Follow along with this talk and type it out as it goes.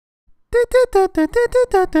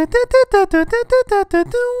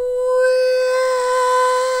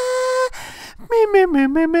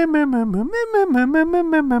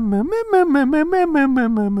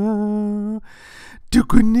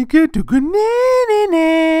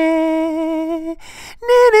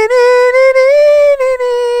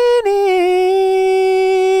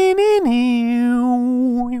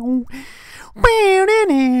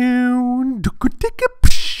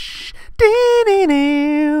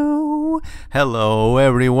Hello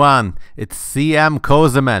everyone, it's CM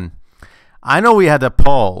Kozeman. I know we had a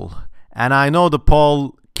poll, and I know the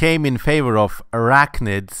poll came in favor of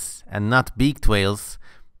arachnids and not beaked whales,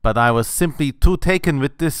 but I was simply too taken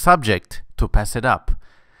with this subject to pass it up.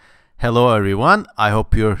 Hello everyone, I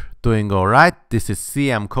hope you're doing alright. This is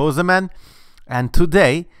CM Kozeman, and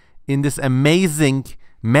today in this amazing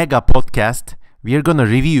mega podcast we are gonna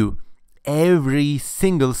review every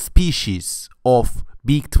single species of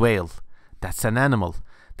beaked whale. That's an animal.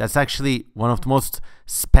 That's actually one of the most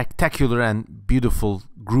spectacular and beautiful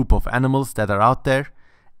group of animals that are out there.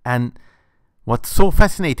 And what's so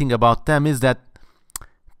fascinating about them is that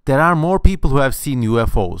there are more people who have seen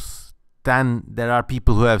UFOs than there are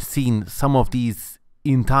people who have seen some of these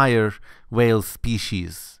entire whale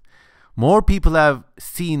species. More people have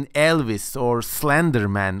seen Elvis or Slender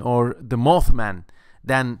Man or the Mothman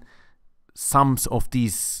than some of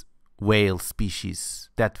these whale species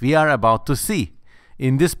that we are about to see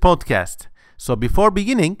in this podcast. So before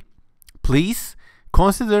beginning, please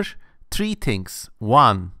consider three things.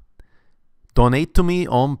 One, donate to me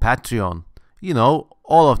on Patreon. You know,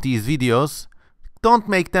 all of these videos don't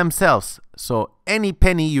make themselves, so any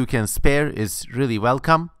penny you can spare is really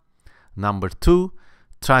welcome. Number two,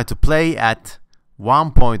 try to play at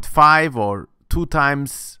 1.5 or 2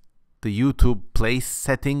 times the YouTube place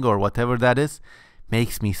setting or whatever that is.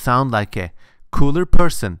 Makes me sound like a cooler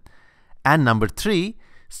person. And number three,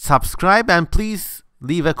 subscribe and please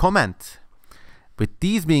leave a comment. With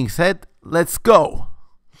these being said, let's go.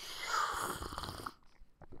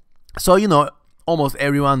 So, you know, almost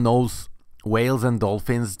everyone knows whales and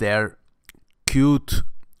dolphins. They're cute,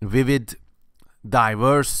 vivid,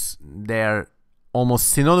 diverse. They're almost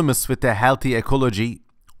synonymous with a healthy ecology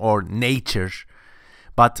or nature.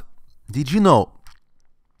 But did you know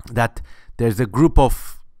that there's a group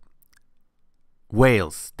of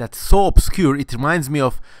whales that's so obscure it reminds me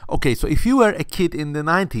of, okay, so if you were a kid in the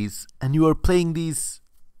 90s and you were playing these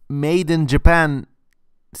made in Japan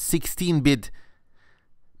 16-bit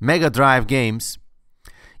Mega Drive games,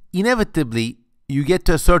 inevitably you get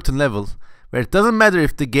to a certain level where it doesn't matter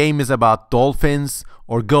if the game is about dolphins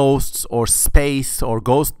or ghosts or space or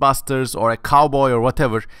Ghostbusters or a cowboy or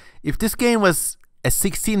whatever. If this game was a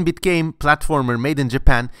 16-bit game platformer made in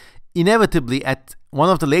Japan, inevitably at one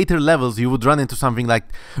of the later levels you would run into something like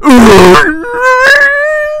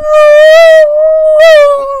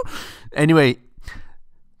anyway,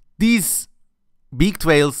 these beaked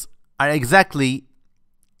whales are exactly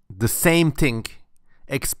the same thing,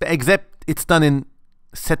 except it's done in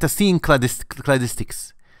cetacean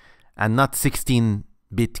cladistics and not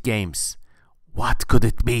 16-bit games. What could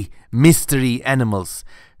it be? Mystery animals.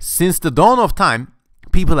 Since the dawn of time,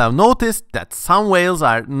 people have noticed that some whales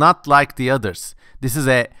are not like the others. This is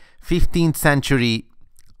a 15th century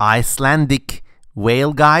Icelandic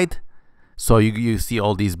whale guide. So you see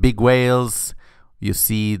all these big whales, you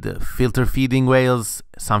see the filter feeding whales,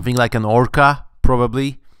 something like an orca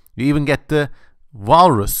probably. You even get the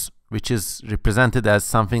walrus, which is represented as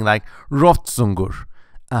something like Rotsungur.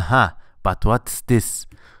 But what's this?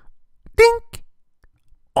 Dink!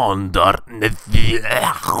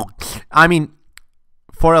 I mean,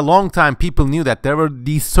 for a long time people knew that there were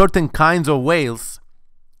these certain kinds of whales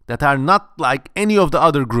that are not like any of the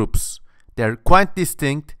other groups. They're quite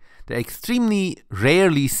distinct, they're extremely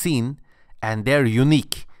rarely seen, and they're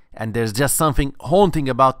unique, and there's just something haunting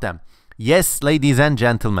about them. Yes, ladies and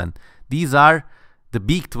gentlemen, these are the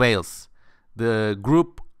beaked whales, the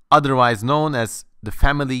group otherwise known as the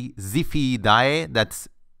family Ziphiidae. That's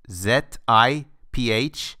Ziphiidae.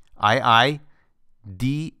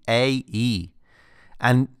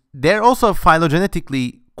 And they're also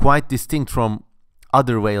phylogenetically quite distinct from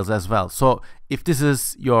other whales as well. So if this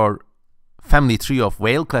is your family tree of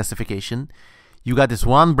whale classification, you got this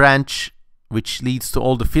one branch which leads to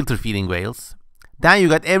all the filter feeding whales. Then you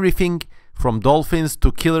got everything from dolphins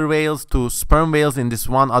to killer whales to sperm whales in this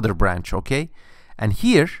one other branch, okay? And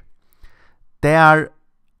here they are,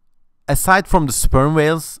 aside from the sperm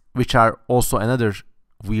whales, which are also another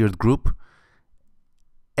weird group,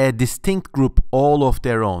 a distinct group all of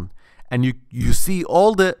their own. And you see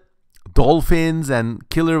all the dolphins and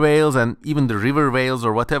killer whales and even the river whales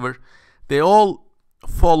or whatever, they all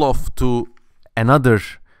fall off to another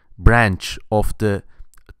branch of the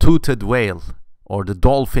toothed whale or the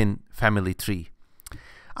dolphin family tree.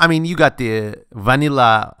 I mean, you got the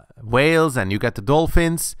vanilla whales and you got the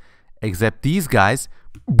dolphins, except these guys,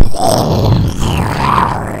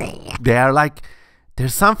 they are like,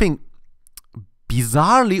 there's something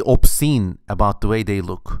bizarrely obscene about the way they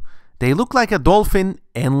look. They look like a dolphin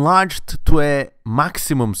enlarged to a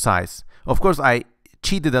maximum size. Of course, I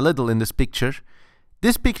cheated a little in this picture.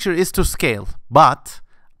 This picture is to scale, but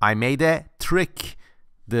I made a trick.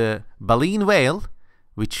 The baleen whale,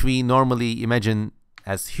 which we normally imagine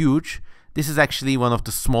as huge, this is actually one of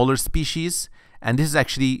the smaller species, and this is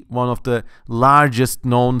actually one of the largest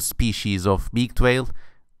known species of beaked whale.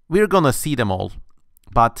 We're gonna see them all,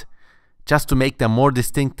 but just to make them more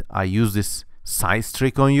distinct, I use this size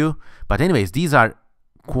trick on you. But anyways, these are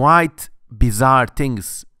quite bizarre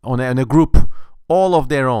things on a group all of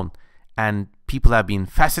their own, and people have been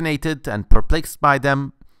fascinated and perplexed by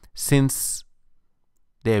them since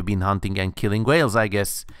they've been hunting and killing whales, I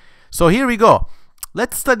guess. So here we go.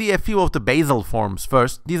 Let's study a few of the basal forms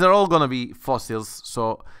first. These are all gonna be fossils,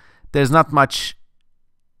 so there's not much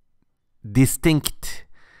distinct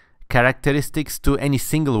characteristics to any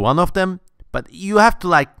single one of them, but you have to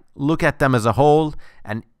like look at them as a whole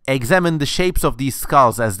and examine the shapes of these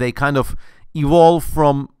skulls as they kind of evolve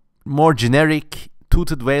from more generic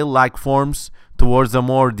toothed whale-like forms towards a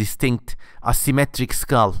more distinct asymmetric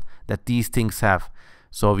skull that these things have.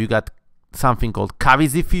 So you got something called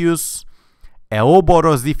Caviziphius,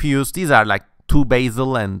 Eoboroziphius. These are like too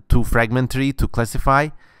basal and too fragmentary to classify.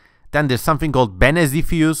 Then there's something called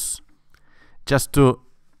Beneziphius. Just to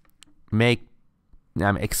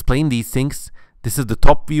explain these things, this is the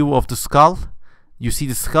top view of the skull. You see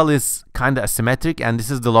the skull is kind of asymmetric, and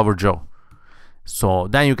this is the lower jaw. So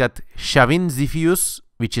then you got Chavinziphius,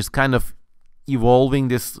 which is kind of evolving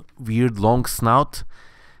this weird long snout.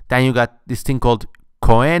 Then you got this thing called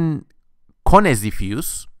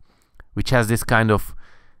Coneziphius, which has this kind of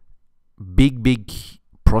big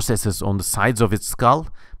processes on the sides of its skull,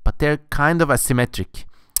 but they're kind of asymmetric.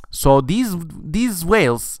 So these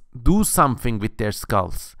whales do something with their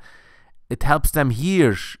skulls. It helps them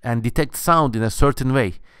hear and detect sound in a certain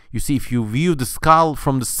way. You see, if you view the skull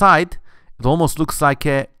from the side, it almost looks like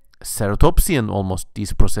a ceratopsian, almost,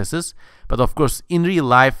 these processes. But of course, in real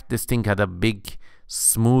life, this thing had a big,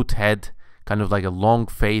 smooth head, kind of like a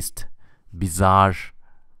long-faced, bizarre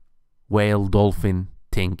whale dolphin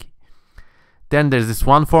thing. Then there's this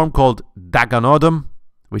one form called Dagonodon,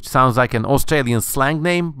 which sounds like an Australian slang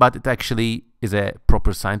name, but it actually is a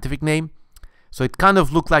proper scientific name. So it kind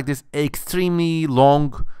of looked like this extremely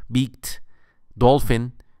long beaked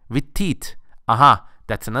dolphin with teeth. Aha,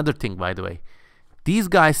 that's another thing, by the way. These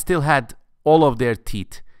guys still had all of their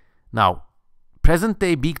teeth. Now, present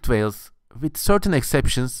day beaked whales, with certain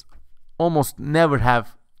exceptions, almost never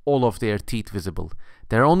have all of their teeth visible.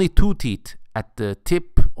 There are only two teeth at the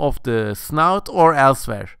tip of the snout or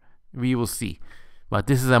elsewhere. We will see. But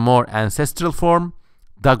this is a more ancestral form,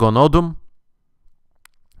 Dagonodon.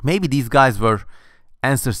 Maybe these guys were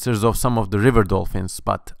ancestors of some of the river dolphins,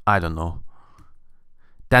 but I don't know.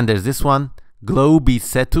 Then there's this one,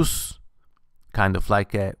 Globicetus, kind of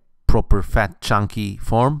like a proper fat chunky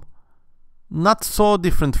form. Not so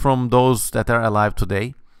different from those that are alive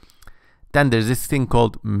today. Then there's this thing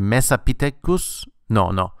called Mesapithecus.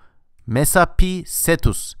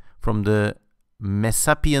 Mesapicetus, from the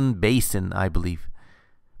Messapian Basin, I believe.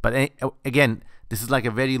 But again, this is like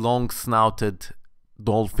a very long snouted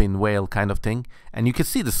dolphin whale kind of thing, and you can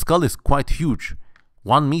see the skull is quite huge,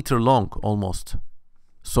 1 meter long almost.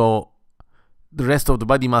 So the rest of the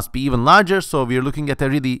body must be even larger, so we're looking at a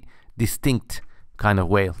really distinct kind of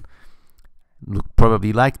whale. Look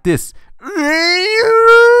probably like this.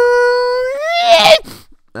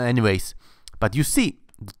 Anyways, but you see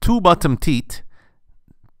the two bottom teeth,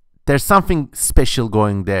 there's something special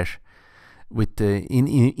going there with the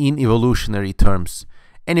in evolutionary terms.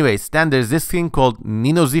 Anyways, then there's this thing called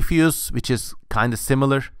Ninoziphius, which is kind of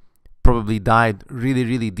similar. Probably died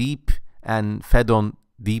really deep and fed on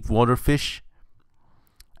deep water fish.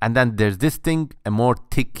 And then there's this thing, a more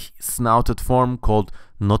thick snouted form called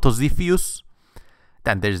Notoziphius.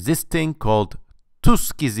 Then there's this thing called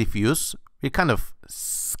Tuskiziphius. We're kind of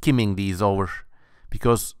skimming these over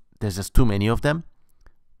because there's just too many of them.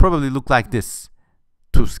 Probably look like this,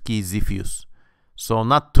 Tuskiziphius. So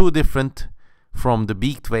not too different from the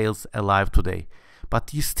beaked whales alive today.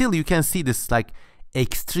 But you can see this like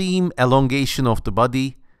extreme elongation of the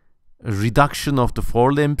body, reduction of the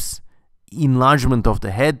forelimbs, enlargement of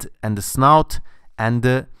the head and the snout, and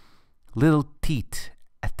the little teeth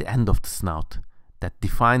at the end of the snout that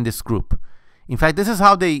define this group. In fact, this is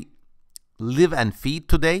how they live and feed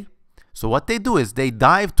today. So what they do is they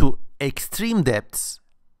dive to extreme depths,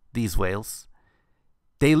 these whales.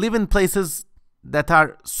 They live in places that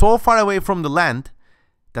are so far away from the land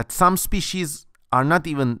that some species are not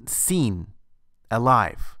even seen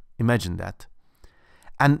alive. Imagine that.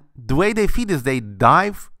 And the way they feed is they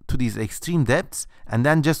dive to these extreme depths and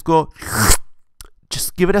then just go,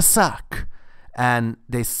 just give it a suck. And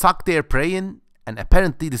they suck their prey in, and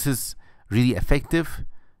apparently this is really effective.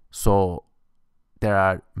 So there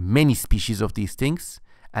are many species of these things,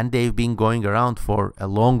 and they've been going around for a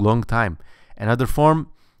long time. Another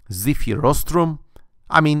form, Ziphiidae.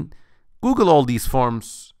 I mean, Google all these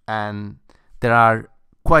forms, and there are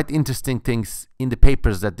quite interesting things in the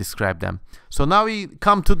papers that describe them. So now we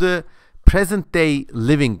come to the present day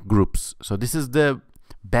living groups. So this is the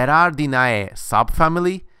Berardinae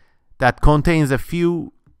subfamily that contains a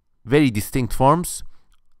few very distinct forms.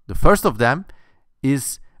 The first of them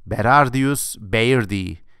is Berardius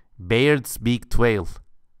bayardi, Bayard's beaked whale,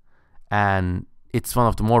 and it's one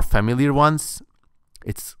of the more familiar ones.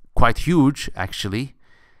 It's quite huge actually,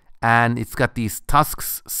 and it's got these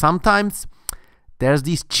tusks. Sometimes there's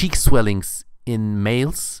these cheek swellings in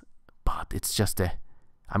males, but it's just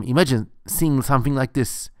I mean, imagine seeing something like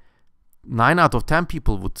this. 9 out of 10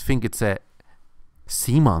 people would think it's a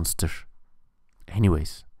sea monster.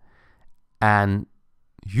 Anyways, and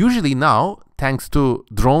usually now, thanks to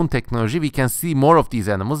drone technology, we can see more of these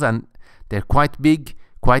animals, and they're quite big,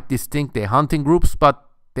 quite distinct. They hunt in groups, but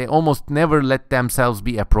they almost never let themselves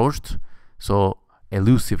be approached. So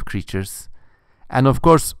elusive creatures. And of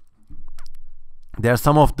course, there are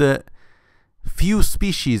some of the few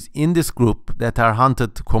species in this group that are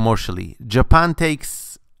hunted commercially. Japan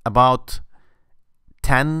takes about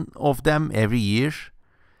 10 of them every year.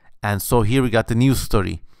 And so here we got the news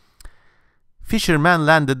story. Fishermen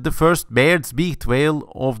landed the first Bayard's beaked whale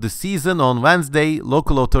of the season on Wednesday,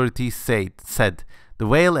 local authorities said. The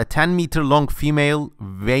whale, a 10-meter long female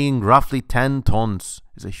weighing roughly 10 tons,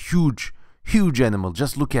 is a huge animal.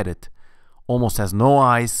 Just look at it. Almost has no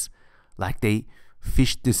eyes, like they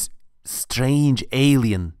fished this strange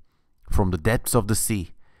alien from the depths of the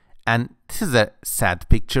sea. And this is a sad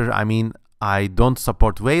picture. I mean, I don't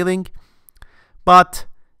support whaling, but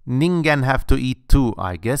ningen have to eat too,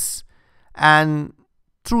 I guess. And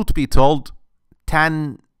truth be told,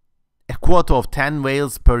 a quota of 10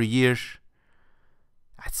 whales per year,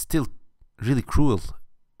 it's still really cruel.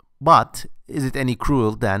 But is it any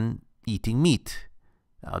cruel than eating meat?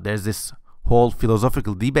 Now, there's this whole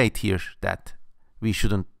philosophical debate here that we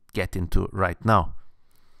shouldn't get into right now.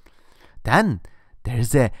 Then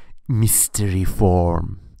there's a mystery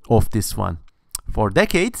form of this one. For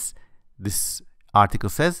decades, this article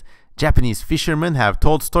says, Japanese fishermen have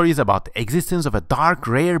told stories about the existence of a dark,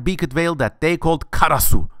 rare beaked whale that they called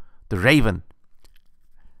karasu, the raven.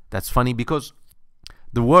 That's funny because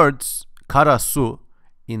the words karasu,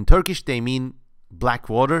 in Turkish they mean black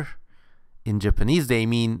water, in Japanese they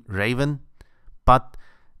mean raven, but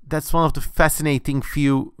that's one of the fascinating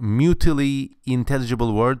few mutually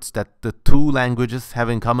intelligible words that the two languages have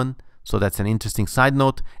in common. So that's an interesting side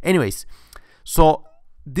note. Anyways, so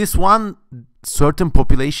this one certain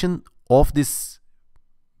population of this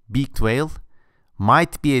beaked whale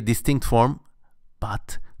might be a distinct form,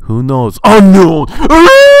 but who knows? Unknown!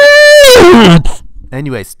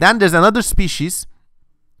 Anyways, then there's another species,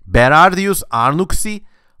 Berardius arnuxi,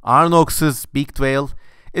 Arnox's beaked whale.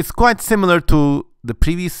 It's quite similar to the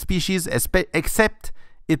previous species, except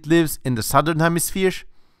it lives in the southern hemisphere.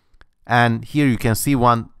 And here you can see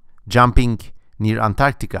one jumping near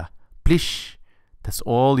Antarctica. Plish! That's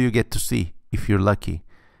all you get to see if you're lucky.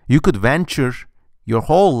 You could venture your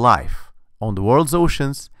whole life on the world's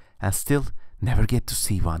oceans and still never get to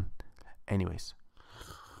see one. Anyways.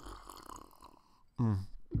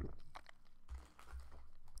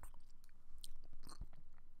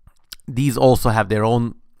 These also have their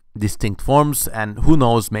own distinct forms, and who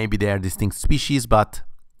knows, maybe they are distinct species, but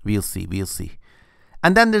we'll see.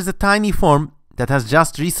 And then there's a tiny form that has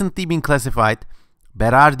just recently been classified,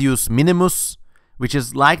 Berardius minimus, which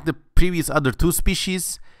is like the previous other two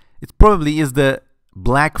species. It probably is the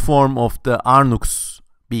black form of the Arnux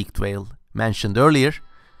beaked whale mentioned earlier,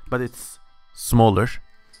 but it's smaller.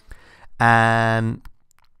 And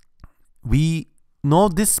we know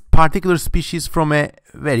this particular species from a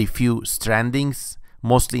very few strandings,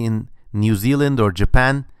 mostly in New Zealand or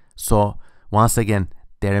Japan. So once again,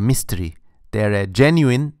 they're a mystery. They're a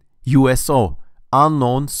genuine USO,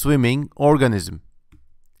 unknown swimming organism.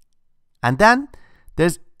 And then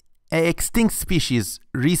there's an extinct species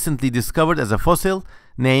recently discovered as a fossil,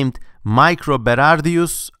 named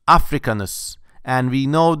Microberardius africanus. And we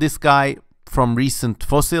know this guy from recent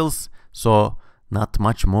fossils, so not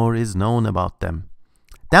much more is known about them.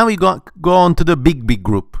 Then we go on to the big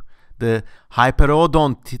group, the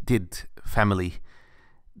Hyperodontid family.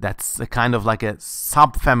 That's a kind of like a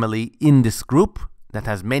subfamily in this group that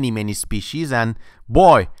has many species. And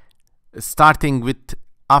boy, starting with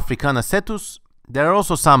Africana cetus, there are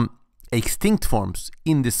also some extinct forms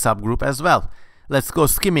in this subgroup as well. Let's go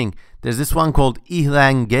skimming. There's this one called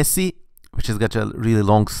Ihlangesi, which has got a really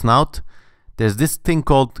long snout. There's this thing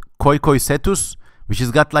called Koikoicetus, which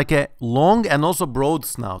has got like a long and also broad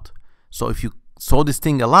snout. So if you saw this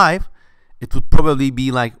thing alive, it would probably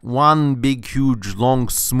be like one big, huge, long,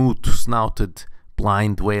 smooth snouted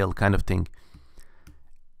blind whale kind of thing.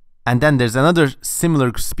 And then there's another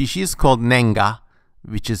similar species called Nenga,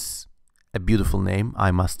 which is a beautiful name,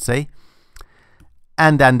 I must say.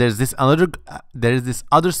 And then there's this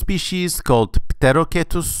other species called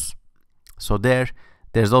Pterocetus. So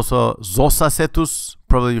there's also Zosacetus,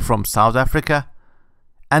 probably from South Africa.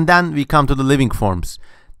 And then we come to the living forms.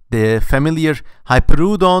 The familiar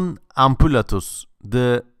Hyperoodon ampullatus,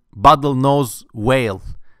 the bottlenose whale.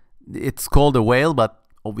 It's called a whale, but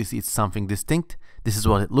obviously it's something distinct. This is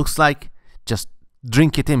what it looks like. Just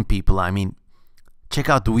drink it in, people. I mean, check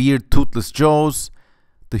out the weird toothless jaws,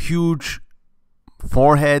 the huge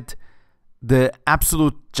forehead, the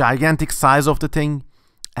absolute gigantic size of the thing,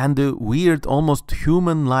 and the weird, almost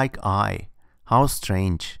human-like eye. How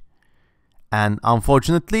strange. And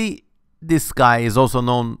unfortunately, this guy is also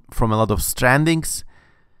known from a lot of strandings.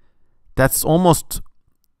 That's almost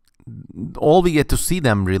all we get to see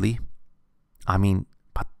them, really. I mean,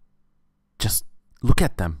 but just look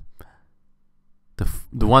at them.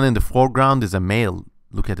 The one in the foreground is a male.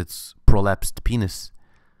 Look at its prolapsed penis.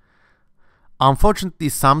 Unfortunately,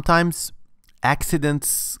 sometimes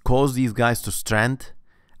accidents cause these guys to strand.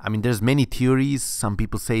 I mean, there's many theories. Some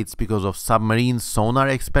people say it's because of submarine sonar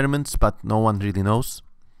experiments, but no one really knows.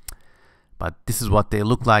 But this is what they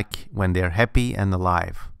look like when they're happy and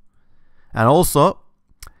alive. And also,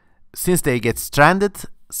 since they get stranded,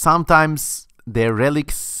 sometimes their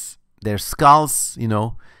relics, their skulls, you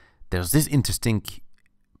know, there's this interesting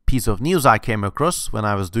piece of news I came across when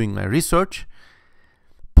I was doing my research.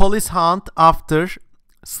 Police hunt after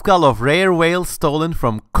skull of rare whale stolen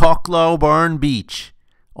from Cockloburn Beach.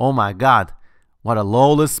 Oh my God, what a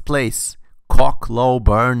lawless place,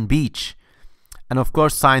 Cockloburn Beach. And of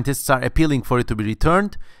course, scientists are appealing for it to be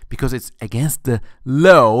returned because it's against the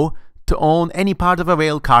law to own any part of a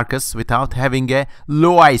whale carcass without having a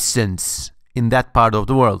license in that part of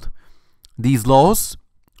the world. These laws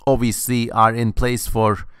obviously are in place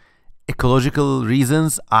for ecological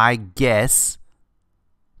reasons, I guess,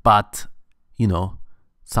 but you know,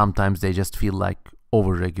 sometimes they just feel like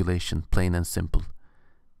over-regulation, plain and simple.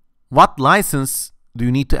 What license do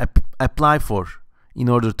you need to apply for in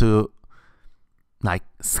order to like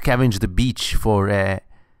scavenge the beach for a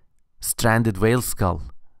stranded whale skull?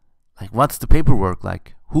 Like, what's the paperwork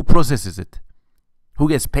like? Who processes it? Who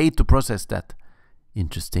gets paid to process that?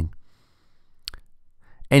 Interesting.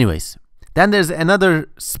 Anyways, then there's another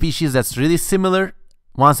species that's really similar.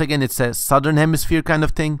 Once again, it's a southern hemisphere kind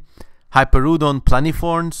of thing. Hyperoodon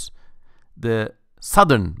planiforms, the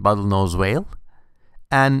southern bottlenose whale.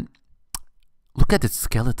 And look at its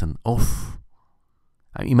skeleton. Oh,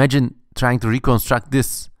 imagine trying to reconstruct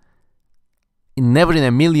this. Never in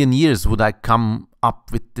a million years would I come up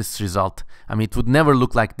with this result. I mean, it would never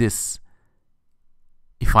look like this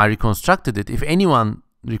if I reconstructed it. If anyone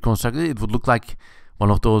reconstructed it, it would look like one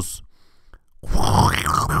of those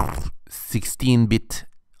 16-bit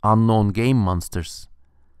unknown game monsters.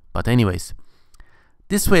 But anyways,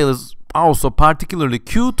 this whale is also particularly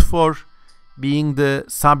cute for being the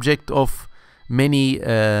subject of many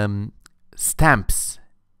stamps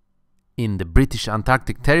in the British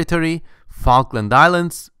Antarctic Territory, Falkland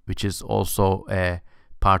Islands, which is also a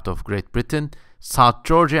part of Great Britain, South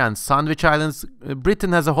Georgia and Sandwich Islands.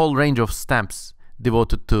 Britain has a whole range of stamps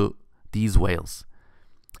devoted to these whales.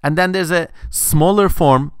 And then there's a smaller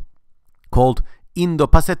form called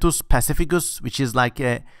Indopacetus pacificus, which is like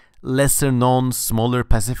a lesser known, smaller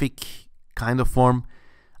Pacific kind of form.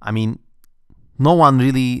 I mean, no one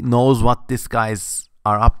really knows what these guys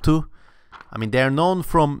are up to. I mean, they're known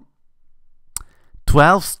from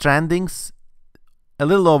 12 strandings, a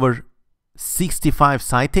little over 65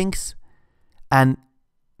 sightings. And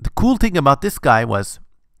the cool thing about this guy was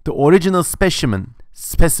the original specimen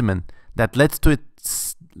that led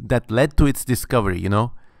to its discovery, you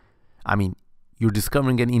know. I mean, you're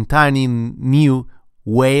discovering an entirely new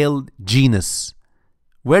whale genus.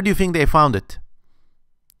 Where do you think they found it?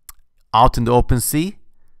 Out in the open sea?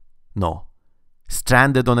 No.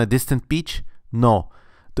 Stranded on a distant beach? No.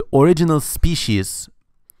 The original species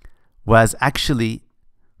was actually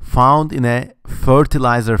found in a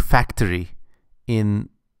fertilizer factory in,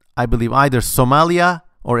 I believe, either Somalia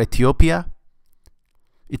or Ethiopia.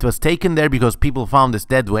 It was taken there because people found this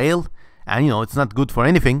dead whale, and it's not good for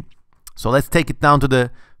anything. So let's take it down to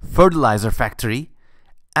the fertilizer factory,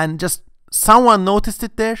 and just someone noticed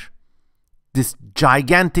it there. This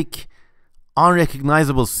gigantic,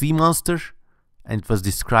 unrecognizable sea monster, and it was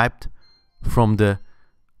described from the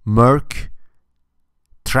murk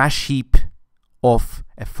trash heap of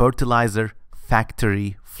a fertilizer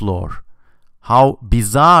factory floor. How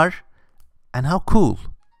bizarre and how cool,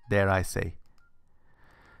 dare I say.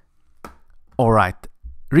 Alright,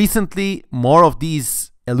 recently more of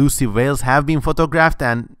these elusive whales have been photographed,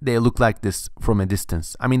 and they look like this from a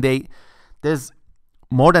distance. I mean, there's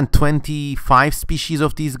more than 25 species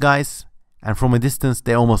of these guys, and from a distance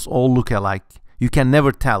they almost all look alike. You can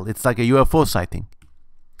never tell. It's like a UFO sighting.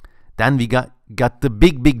 Then we got the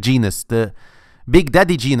big genus, the big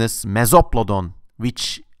daddy genus Mesoplodon,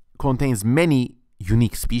 which contains many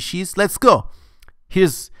unique species. Let's go.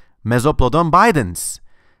 Here's Mesoplodon bidens.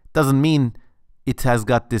 Doesn't mean it has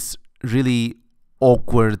got this really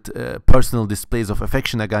awkward personal displays of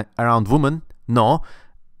affection around women. No,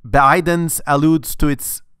 bidens alludes to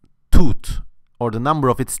its tooth, or the number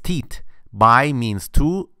of its teeth. Bi means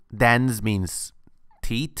two, dens means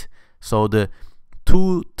teeth. So the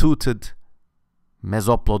two-toothed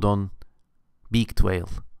Mesoplodon beaked whale.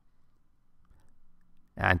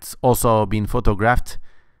 And it's also been photographed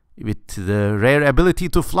with the rare ability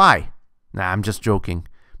to fly. Nah, I'm just joking.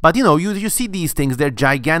 But you see these things, they're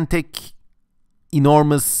gigantic,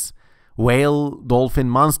 enormous whale, dolphin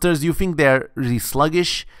monsters. You think they're really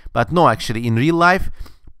sluggish, but no, actually, in real life,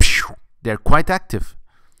 they're quite active.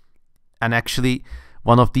 And actually,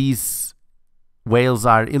 one of these whales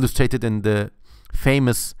are illustrated in the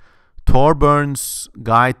famous Thorburn's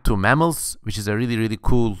Guide to Mammals, which is a really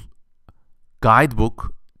cool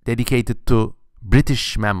guidebook dedicated to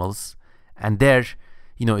British mammals. And there,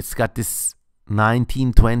 it's got this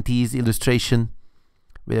 1920s illustration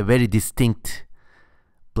with a very distinct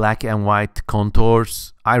black and white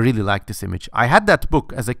contours. I really like this image. I had that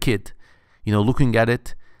book as a kid. Looking at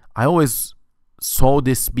it, I always saw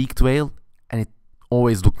this beaked whale, and it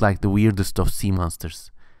always looked like the weirdest of sea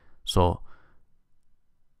monsters. So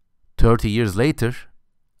 30 years later,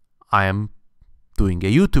 I am doing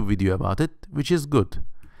a YouTube video about it, which is good.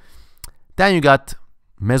 Then you got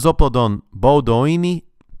Mesoplodon bowdoini.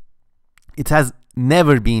 It has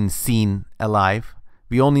never been seen alive.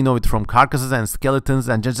 We only know it from carcasses and skeletons,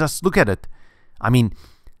 and just look at it. I mean,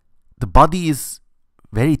 the body is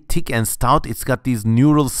very thick and stout. It's got these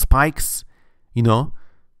neural spikes,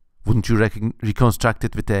 Wouldn't you reconstruct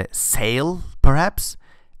it with a sail, perhaps?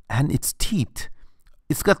 And its teeth.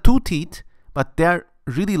 It's got two teeth, but they're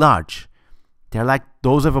really large. They're like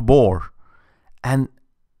those of a boar. And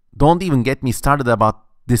don't even get me started about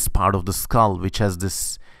this part of the skull, which has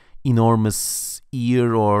this enormous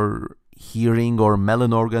ear or hearing or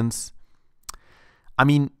melon organs. I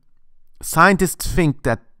mean, scientists think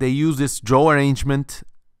that they use this jaw arrangement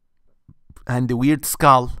and the weird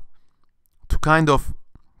skull to kind of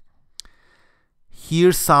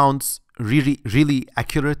hear sounds really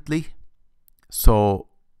accurately, so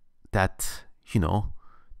that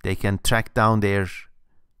they can track down their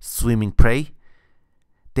swimming prey.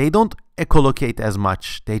 They don't echolocate as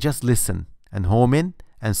much. They just listen and home in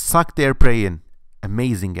and suck their prey in.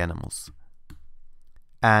 Amazing animals.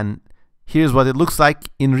 And here's what it looks like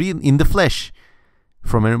in the flesh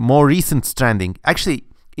from a more recent stranding. Actually,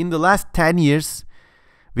 in the last 10 years,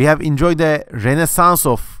 we have enjoyed a renaissance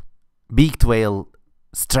of beaked whale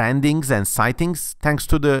strandings and sightings thanks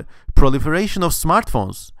to the proliferation of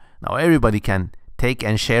smartphones. Now everybody can take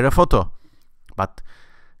and share a photo. But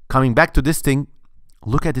coming back to this thing,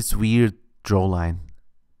 look at its weird jawline.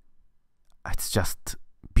 It's just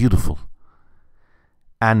beautiful.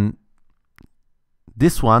 And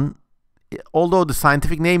this one, although the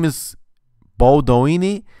scientific name is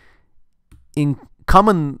bowdoini, in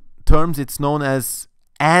common terms it's known as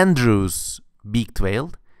Andrews beaked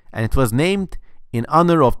whale, and it was named in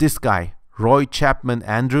honor of this guy, Roy Chapman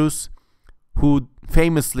Andrews, who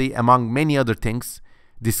famously, among many other things,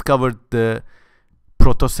 discovered the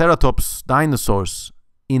Protoceratops dinosaurs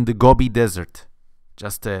in the Gobi Desert.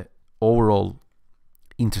 Just a overall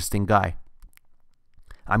interesting guy.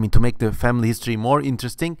 I mean, to make the family history more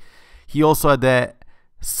interesting, he also had a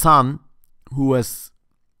son who was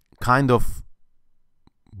kind of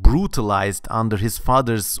brutalized under his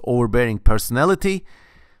father's overbearing personality.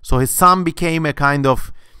 So his son became a kind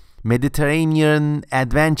of Mediterranean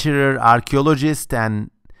adventurer, archaeologist,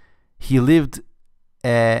 and he lived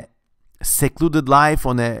a secluded life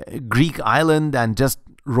on a Greek island and just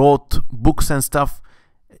wrote books and stuff.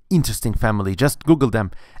 Interesting family. Just Google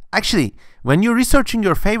them. Actually, when you're researching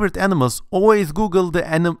your favorite animals, always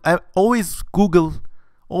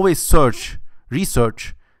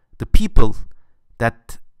research the people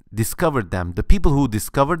that discovered them, the people who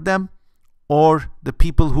discovered them, or the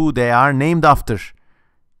people who they are named after.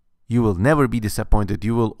 You will never be disappointed.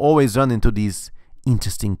 You will always run into these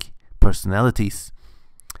interesting personalities.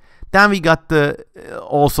 Then we got the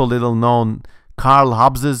also little known Karl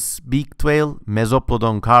Hobbes's beaked whale,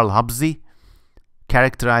 Mesoplodon Karl Hobbesi,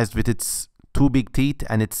 characterized with its two big teeth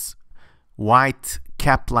and its white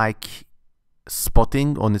cap-like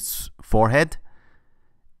spotting on its forehead.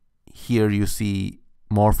 Here you see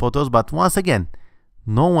more photos, but once again,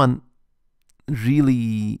 no one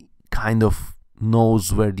really kind of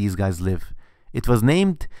knows where these guys live. It was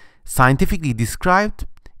named, scientifically described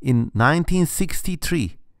in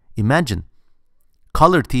 1963. Imagine,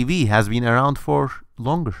 color TV has been around for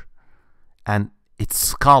longer, and its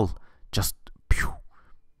skull just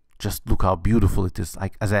look how beautiful it is,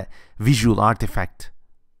 like as a visual artifact.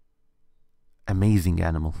 Amazing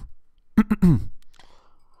animal.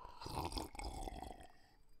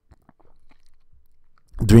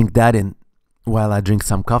 Drink that in while I drink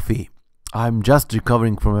some coffee. I'm just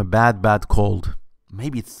recovering from a bad cold.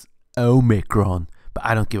 Maybe it's Omicron, but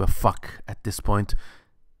I don't give a fuck at this point.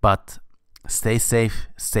 But stay safe,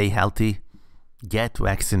 stay healthy, get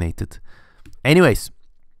vaccinated. Anyways,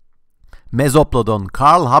 Mesoplodon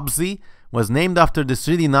Karl Hobbesi was named after this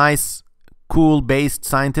really nice, cool-based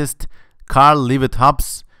scientist, Carl Leavitt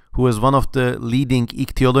Hobbes, who was one of the leading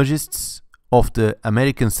ichthyologists of the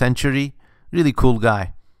American century. Really cool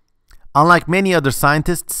guy. Unlike many other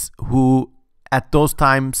scientists who at those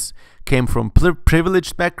times came from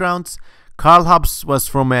privileged backgrounds, Karl Hobbes was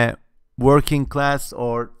from a working class,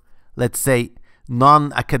 or let's say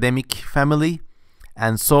non-academic family,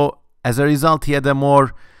 and so as a result he had a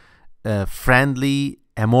more friendly,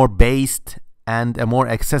 a more based, and a more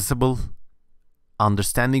accessible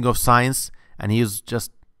understanding of science, and he is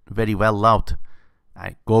just very well loved.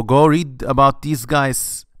 Go read about these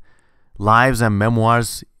guys' lives and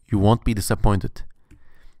memoirs. You won't be disappointed.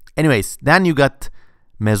 Anyways, then you got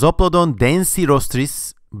Mesoplodon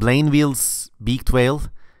densirostris, Blainville's beaked whale.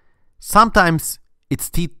 Sometimes its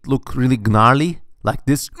teeth look really gnarly, like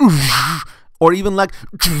this, or even like,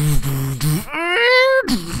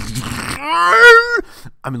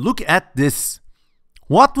 I mean, look at this.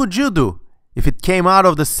 What would you do if it came out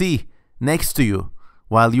of the sea next to you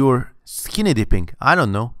while you were skinny dipping? I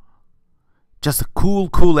don't know. Just a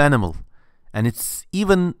cool animal. And it's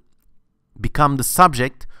even become the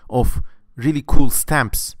subject of really cool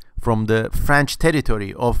stamps from the French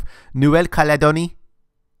territory of New Caledonia,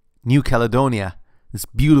 this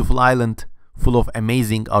beautiful island full of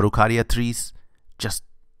amazing araucaria trees. Just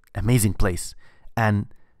amazing place.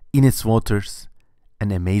 And in its waters,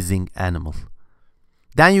 an amazing animal.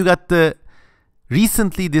 Then you got the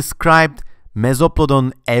recently described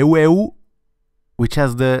Mesoplodon eueu, which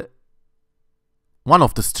has one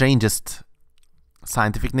of the strangest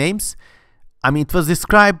scientific names. I mean, it was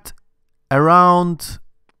described around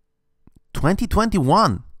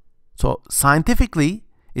 2021. So scientifically,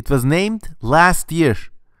 it was named last year.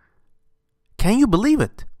 Can you believe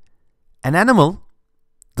it? An animal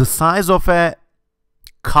the size of a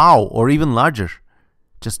cow or even larger,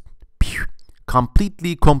 just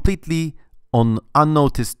completely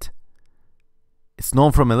unnoticed. It's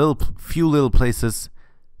known from a few little places.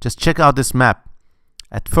 Just check out this map.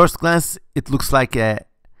 At first glance, it looks like the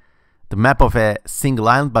map of a single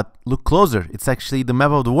island, but look closer. It's actually the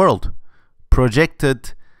map of the world,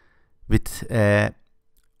 projected with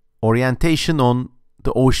orientation on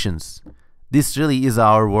the oceans. This really is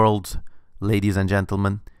our world, ladies and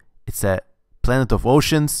gentlemen. It's a planet of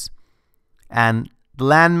oceans, and the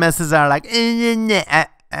land masses are like an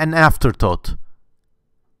afterthought.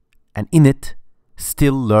 And in it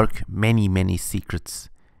still lurk many secrets.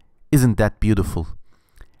 Isn't that beautiful?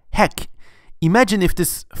 Heck, imagine if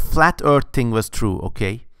this flat earth thing was true,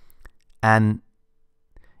 okay? And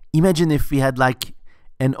imagine if we had like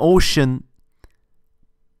an ocean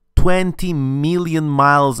 20 million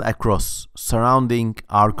miles across surrounding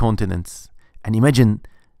our continents. And imagine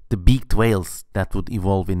the beaked whales that would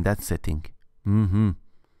evolve in that setting.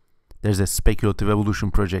 There's a speculative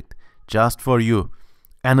evolution project just for you.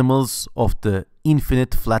 Animals of the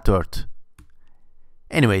infinite flat earth.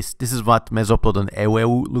 Anyways, this is what Mesoplodon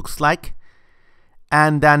eueu looks like.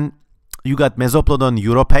 And then You got Mesoplodon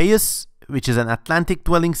europaeus, which is an Atlantic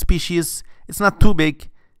dwelling species. It's not too big.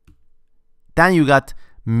 Then you got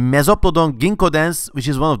Mesoplodon ginkgodens, which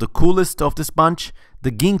is one of the coolest of this bunch,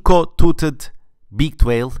 the ginkgo-toothed beaked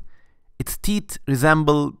whale. Its teeth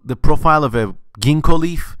resemble the profile of a ginkgo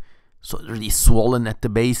leaf, so really swollen at the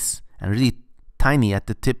base and really tiny at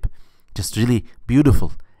the tip. Just really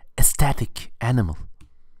beautiful, aesthetic animal.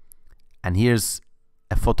 And here's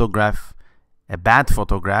a photograph, a bad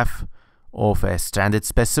photograph of a stranded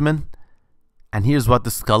specimen. And here's what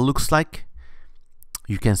the skull looks like.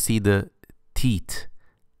 You can see the teeth.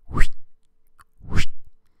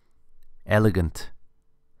 Elegant.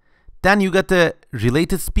 Then you got a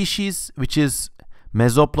related species, which is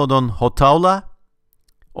Mesoplodon hotaula,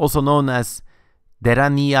 also known as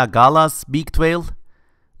Deraniagalas beaked whale,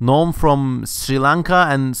 known from Sri Lanka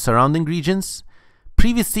and surrounding regions.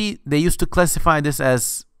 Previously, they used to classify this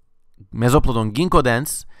as Mesoplodon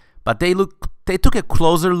ginkgodens, but they took a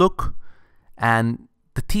closer look, and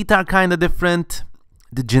the teeth are kind of different,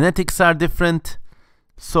 the genetics are different,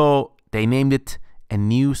 so they named it a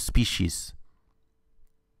new species.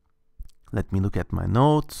 Let me look at my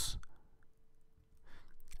notes.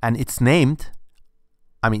 And its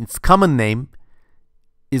common name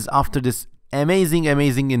is after this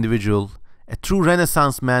amazing individual, a true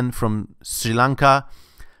Renaissance man from Sri Lanka,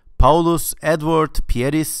 Paulus Edward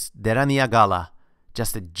Pieris Deraniagala.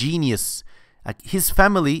 Just a genius. Like his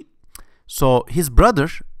family, so his brother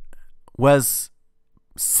was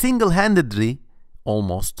single-handedly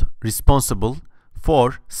almost responsible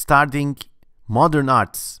for starting modern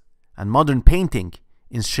arts and modern painting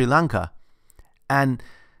in Sri Lanka. And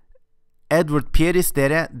Edward Pieris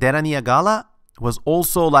Deraniagala was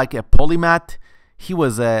also like a polymath. He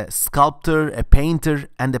was a sculptor, a painter,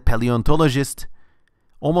 and a paleontologist.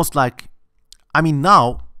 Almost like,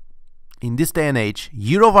 now, in this day and age,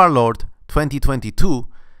 year of our Lord 2022,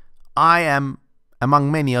 I am,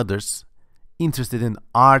 among many others, interested in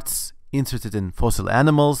arts, interested in fossil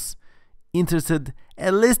animals, interested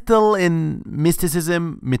a little in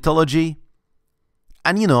mysticism, mythology.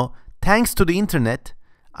 And thanks to the internet,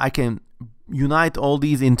 I can unite all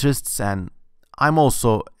these interests, and I'm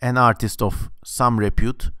also an artist of some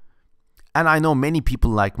repute. And I know many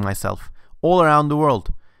people like myself all around the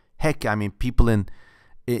world. Heck, people in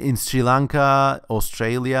Sri Lanka,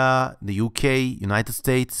 Australia, the UK, United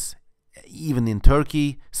States, even in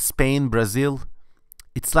Turkey, Spain, Brazil.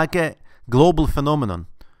 It's like a global phenomenon.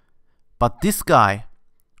 But this guy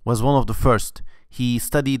was one of the first. He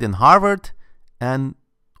studied in Harvard and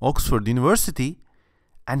Oxford University,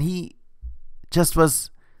 and he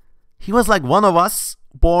was like one of us,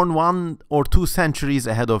 born 1 or 2 centuries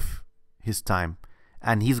ahead of his time.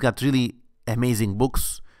 And he's got really amazing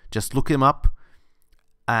books. Just look him up.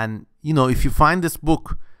 And if you find this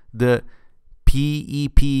book, the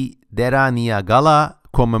P.E.P. Deraniagala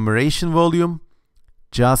commemoration volume,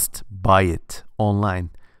 just buy it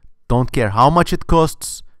online. Don't care how much it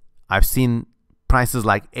costs. I've seen prices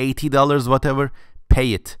like $80, whatever.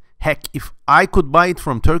 Pay it. Heck, if I could buy it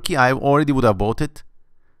from Turkey, I already would have bought it.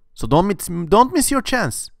 So don't miss your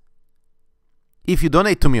chance. If you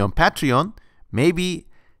donate to me on Patreon, maybe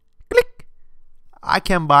click, I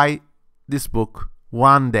can buy this book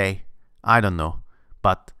one day. I don't know.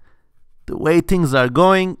 But the way things are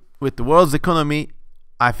going with the world's economy,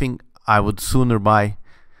 I think I would sooner buy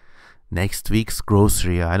next week's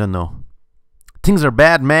grocery. I don't know. Things are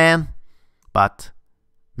bad, man. But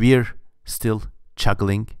we're still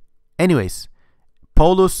chuggling. Anyways,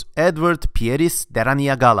 Paulus Edward Pieris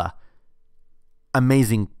Deraniagala.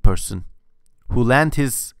 Amazing person who lent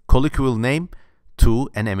his colloquial name to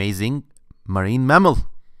an amazing marine mammal.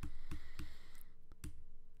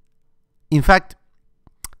 In fact,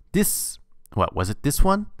 what was it, this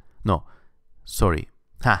one? No, sorry.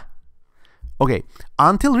 Okay,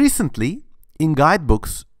 until recently, in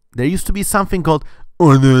guidebooks, there used to be something called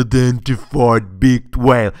unidentified beaked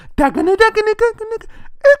whale.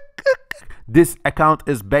 This account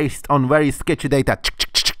is based on very sketchy data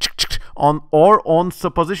on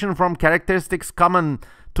supposition from characteristics common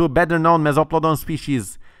to better known Mesoplodon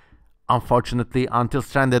species. Unfortunately, until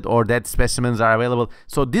stranded or dead specimens are available.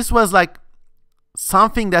 So this was like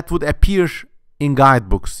something that would appear in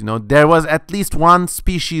guidebooks. There was at least one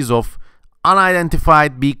species of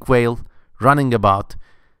unidentified beaked whale running about,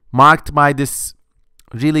 marked by this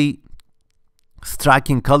really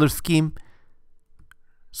striking color scheme.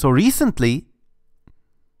 So recently,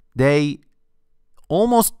 they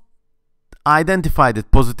almost identified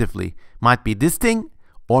it positively. Might be this thing,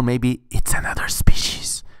 or maybe it's another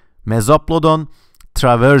species. Mesoplodon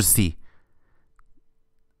traversii.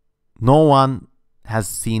 No one has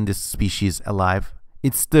seen this species alive.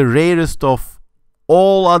 It's the rarest of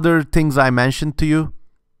all other things I mentioned to you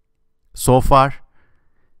so far.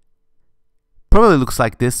 Probably looks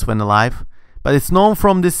like this when alive, but it's known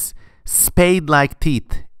from this spade-like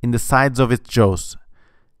teeth in the sides of its jaws.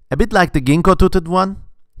 A bit like the ginkgo-toothed one,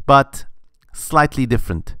 but slightly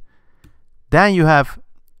different. Then you have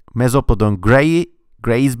Mesoplodon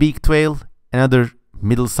Gray's beaked whale, another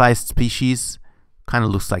middle-sized species. Kind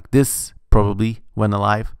of looks like this, probably, when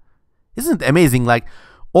alive. Isn't it amazing? Like,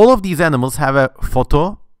 all of these animals have a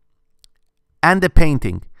photo and a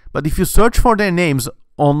painting. But if you search for their names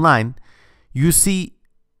online, you see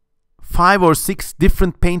 5 or 6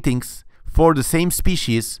 different paintings for the same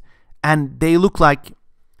species, and they look like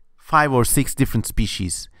 5 or 6 different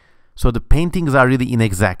species. So the paintings are really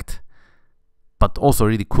inexact, but also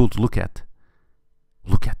really cool to look at.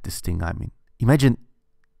 Look at this thing, I mean. Imagine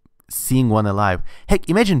seeing one alive. Heck,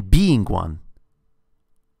 imagine being one.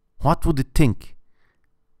 What would it think?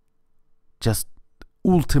 Just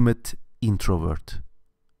ultimate introvert.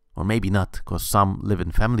 Or maybe not, because some live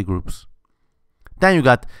in family groups. Then you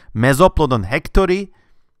got Mesoplodon hectori,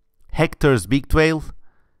 Hector's beaked whale,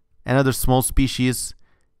 another small species.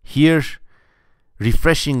 Here,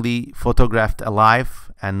 refreshingly photographed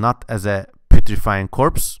alive and not as a putrefying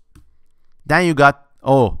corpse. Then you got,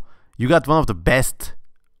 you got one of the best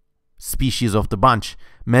species of the bunch,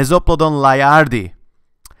 Mesoplodon layardi.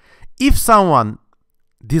 If someone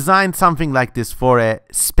designed something like this for a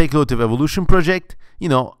speculative evolution project, you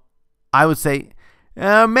know, I would say,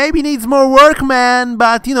 maybe needs more work, man,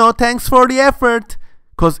 but, you know, thanks for the effort.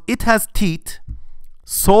 Because it has teeth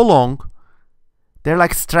so long, they're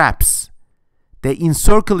like straps. They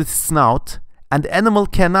encircle its snout, and the animal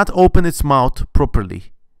cannot open its mouth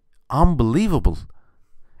properly. Unbelievable.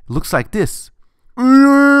 It looks like this.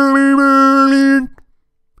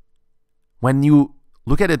 When you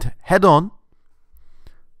look at it head on,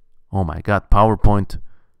 oh my god, PowerPoint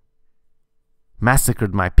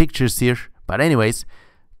massacred my pictures here. But anyways,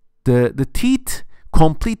 the teeth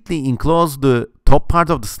completely enclose the top part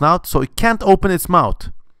of the snout, so it can't open its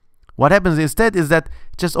mouth. What happens instead is that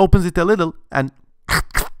it just opens it a little and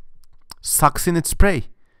sucks in its prey.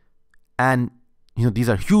 And, you know, these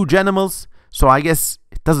are huge animals, so I guess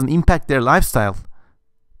it doesn't impact their lifestyle.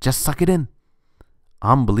 Just suck it in.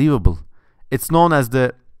 Unbelievable. It's known as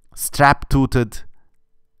the strap-toothed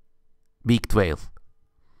beaked whale.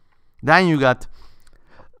 Then you got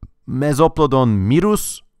Mesoplodon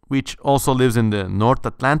mirus, which also lives in the North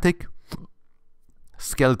Atlantic.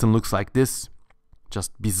 Skeleton looks like this.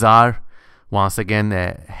 Just bizarre. Once again,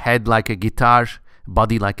 a head like a guitar,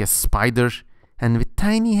 body like a spider, and with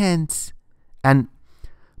tiny hands. And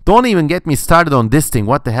don't even get me started on this thing.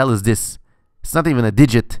 What the hell is this? It's not even a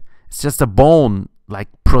digit. It's just a bone, like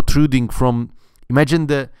protruding from...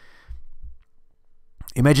 Imagine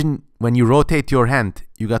when you rotate your hand,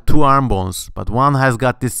 you got 2 arm bones, but one has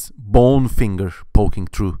got this bone finger poking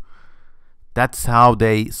through. That's how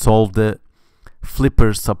they solve the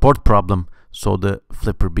flipper support problem. So the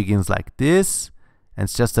flipper begins like this, and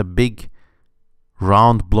it's just a big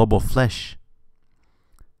round blob of flesh.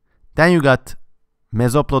 Then you got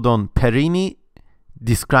Mesoplodon perini,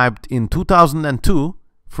 described in 2002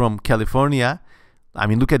 from California. I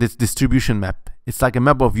mean, look at its distribution map. It's like a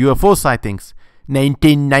map of UFO sightings.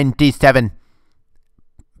 1997.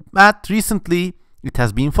 But recently it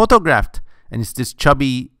has been photographed, and it's this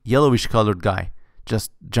chubby yellowish colored guy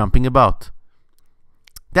just jumping about.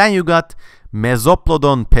 Then you got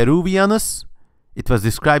Mesoplodon peruvianus. It was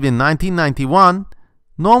described in 1991,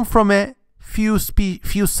 known from a few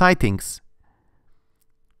sightings.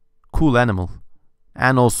 Cool animal.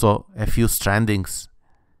 And also a few strandings.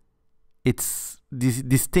 It's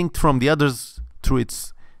distinct from the others through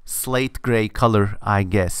its slate gray color, I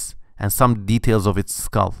guess, and some details of its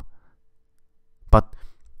skull. But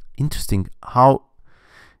interesting how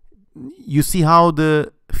you see how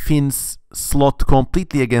the fins slot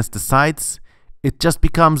completely against the sides. It just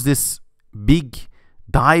becomes this big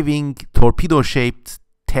diving torpedo shaped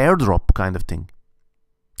teardrop kind of thing.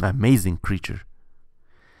 Amazing creature.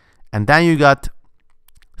 And then you got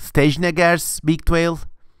Stejneger's beaked whale,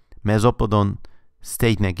 Mesoplodon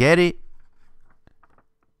stejnegeri.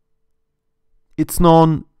 It's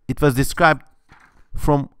known, it was described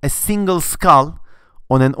from a single skull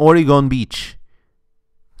on an Oregon beach.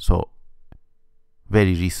 So,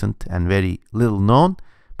 very recent and very little known.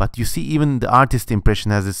 But you see, even the artist impression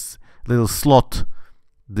has this little slot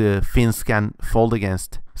the fins can fold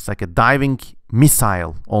against. It's like a diving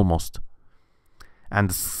missile, almost. And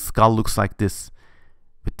the skull looks like this,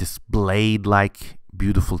 with this blade-like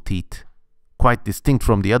beautiful teeth. Quite distinct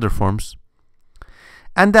from the other forms.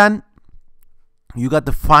 And then you got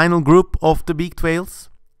the final group of the beaked whales,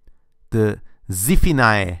 the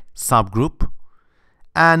Ziphiidae subgroup.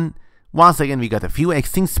 And once again, we got a few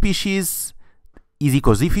extinct species: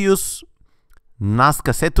 Ziphius,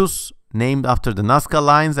 Nazca cetus, named after the Nazca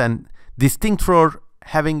lines and distinct for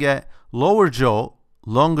having a lower jaw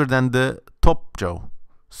longer than the top jaw.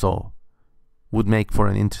 So, would make for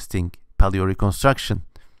an interesting paleo-reconstruction.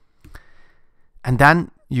 And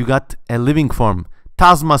then you got a living form,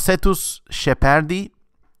 Tasmacetus shepherdi,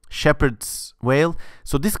 shepherd's whale.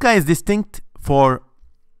 So this guy is distinct for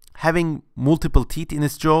having multiple teeth in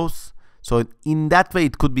its jaws. So in that way,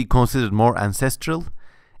 it could be considered more ancestral.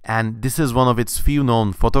 And this is one of its few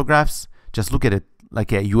known photographs. Just look at it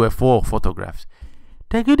like a UFO photograph.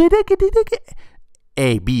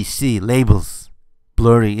 A, B, C, labels,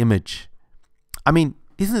 blurry image. I mean,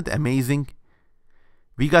 isn't it amazing?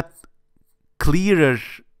 We got clearer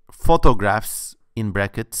photographs in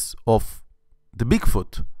brackets of the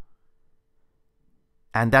Bigfoot.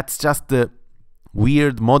 And that's just the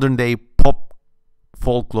weird modern day pop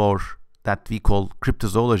folklore that we call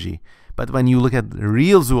cryptozoology. But when you look at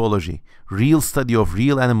real zoology, real study of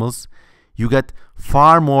real animals, you get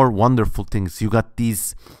far more wonderful things. You got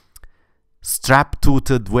these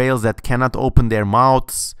strap-toothed whales that cannot open their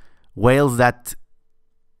mouths, whales that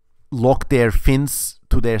lock their fins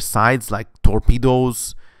to their sides like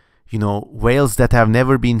torpedoes, you know, whales that have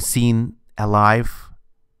never been seen alive.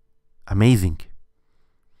 Amazing.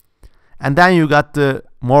 And then you got the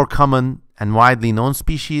more common and widely known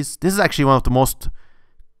species. This is actually one of the most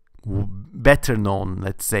better known,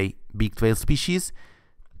 let's say, beaked whale species.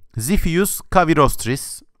 Ziphius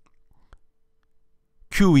cavirostris,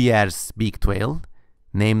 Cuvier's beaked whale,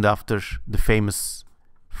 named after the famous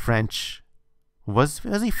French, was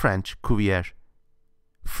he French? Cuvier,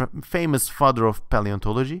 famous father of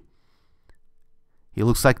paleontology. He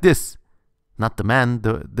looks like this, not the man,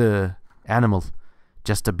 the animal,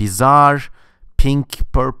 just a bizarre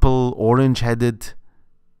pink, purple, orange-headed,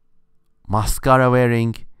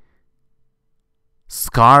 mascara-wearing,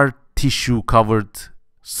 scar tissue covered,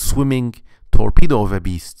 swimming torpedo of a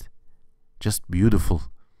beast. Just beautiful.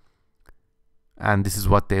 And this is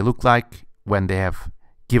what they look like when they have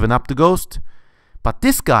given up the ghost. But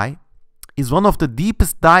this guy is one of the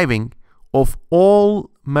deepest diving of all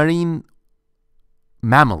marine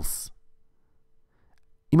mammals.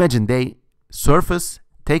 Imagine they surface,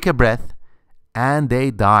 take a breath, and they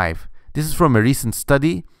dive. This is from a recent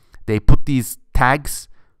study. They put these tags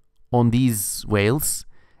on these whales,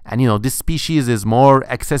 and you know, this species is more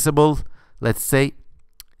accessible, let's say.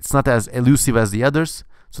 It's not as elusive as the others,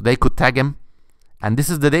 so they could tag him. And this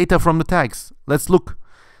is the data from the tags. Let's look.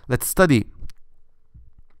 Let's study.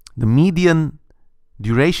 The median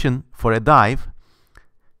duration for a dive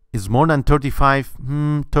is more than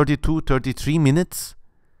 32, 33 minutes.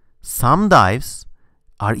 Some dives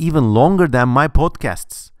are even longer than my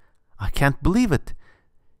podcasts. I can't believe it.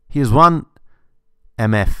 Here's one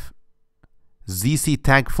MF, ZC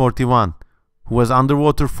Tag 41, who was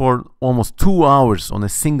underwater for almost 2 hours on a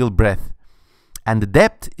single breath. And the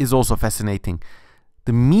depth is also fascinating.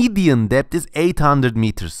 The median depth is 800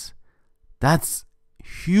 meters. That's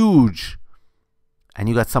huge. And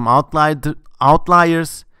you got some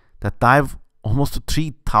outliers that dive almost to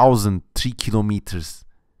 3,000, 3 kilometers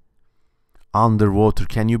underwater.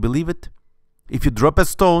 Can you believe it? If you drop a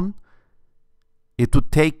stone, it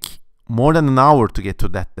would take more than an hour to get to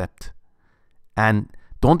that depth. And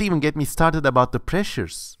don't even get me started about the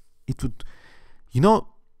pressures. It would, you know,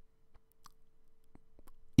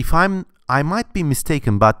 I might be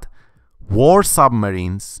mistaken, but war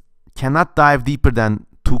submarines cannot dive deeper than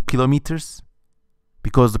 2 kilometers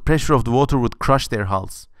because the pressure of the water would crush their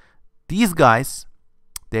hulls. These guys,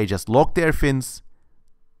 they just lock their fins,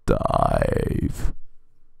 dive.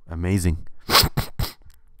 Amazing.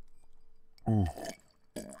 And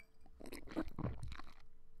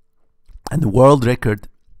the world record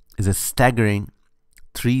is a staggering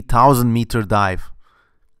 3,000 meter dive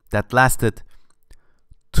that lasted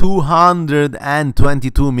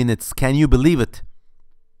 222 minutes. Can you believe it?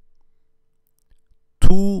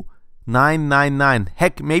 2999.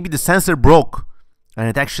 Heck, maybe the sensor broke and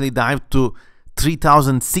it actually dived to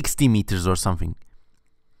 3060 meters or something.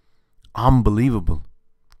 Unbelievable.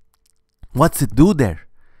 What's it do there?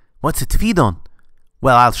 What's it feed on?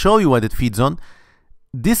 Well, I'll show you what it feeds on.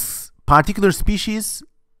 This particular species,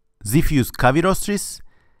 Ziphius cavirostris,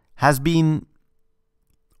 has been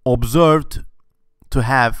observed to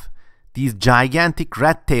have these gigantic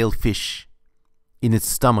rat-tailed fish in its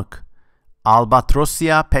stomach.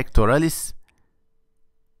 Albatrossia pectoralis.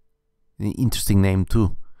 Interesting name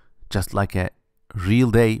too. Just like a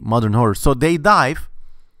real day modern horror. So they dive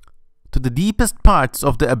to the deepest parts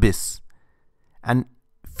of the abyss and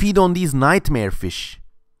feed on these nightmare fish.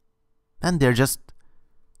 And they're just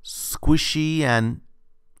squishy and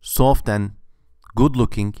soft and good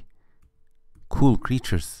looking, cool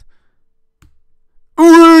creatures.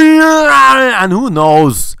 And who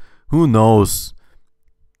knows?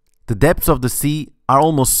 The depths of the sea are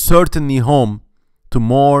almost certainly home to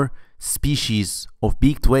more species of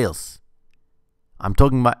beaked whales. I'm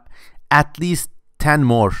talking about at least 10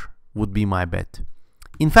 more would be my bet.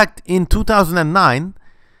 In fact, in 2009,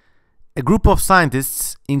 a group of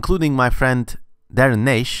scientists, including my friend Darren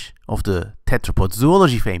Naish of the tetrapod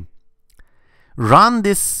zoology fame, ran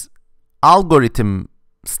this algorithm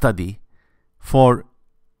study for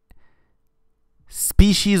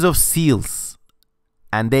species of seals,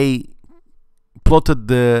 and they plotted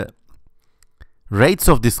the rates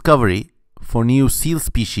of discovery for new seal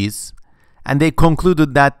species, and they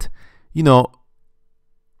concluded that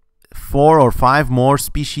 4 or 5 more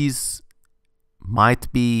species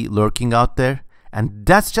might be lurking out there, and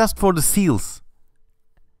that's just for the seals.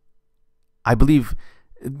 I believe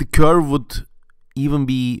the curve would even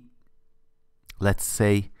be, let's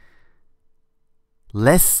say,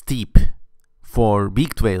 less steep for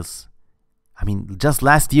beaked whales. I mean, just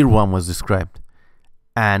last year one was described,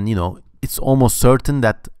 and it's almost certain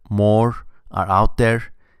that more are out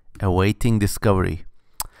there awaiting discovery.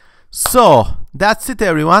 So that's it,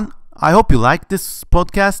 everyone. I hope you liked this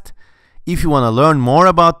podcast. If you want to learn more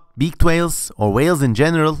about beaked whales or whales in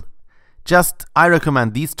general, I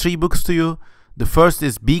recommend these 3 books to you. The first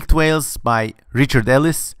is Beaked Whales by Richard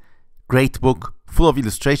Ellis. Great book, full of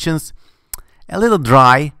illustrations. A little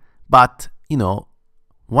dry, but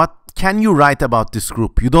what can you write about this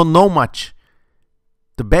group? You don't know much.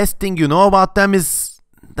 The best thing you know about them is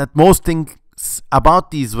that most things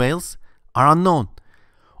about these whales are unknown.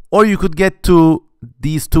 Or you could get to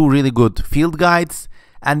these 2 really good field guides,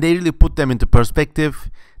 and they really put them into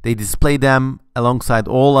perspective. They display them alongside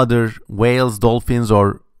all other whales, dolphins,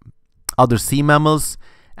 or other sea mammals,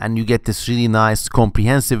 and you get this really nice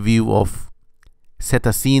comprehensive view of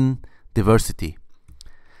cetacean diversity.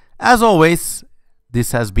 As always,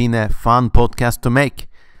 this has been a fun podcast to make.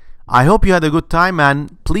 I hope you had a good time,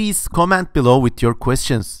 and please comment below with your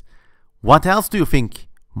questions. What else do you think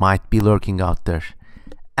might be lurking out there?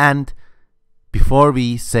 And before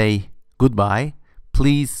we say goodbye,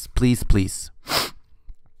 please,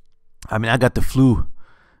 I mean, I got the flu,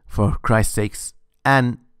 for Christ's sakes.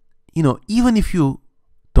 And, even if you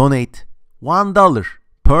donate $1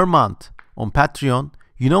 per month on Patreon,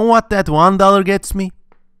 you know what that $1 gets me?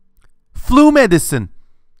 Flu medicine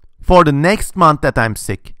for the next month that I'm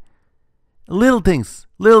sick. Little things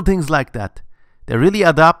like that. They really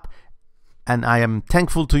add up, and I am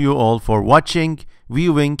thankful to you all for watching,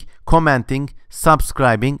 viewing, commenting,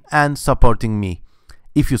 subscribing, and supporting me.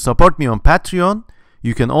 If you support me on Patreon,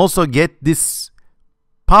 you can also get this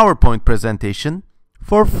PowerPoint presentation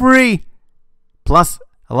for free, plus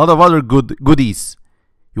a lot of other goodies.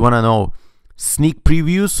 You want to know sneak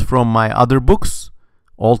previews from my other books,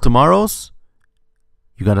 all tomorrow's?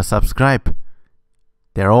 You gotta subscribe.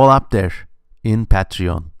 They're all up there in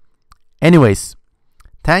Patreon. Anyways,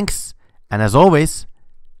 thanks, and as always,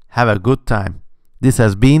 have a good time. This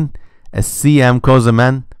has been a CM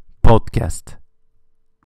Kozeman podcast.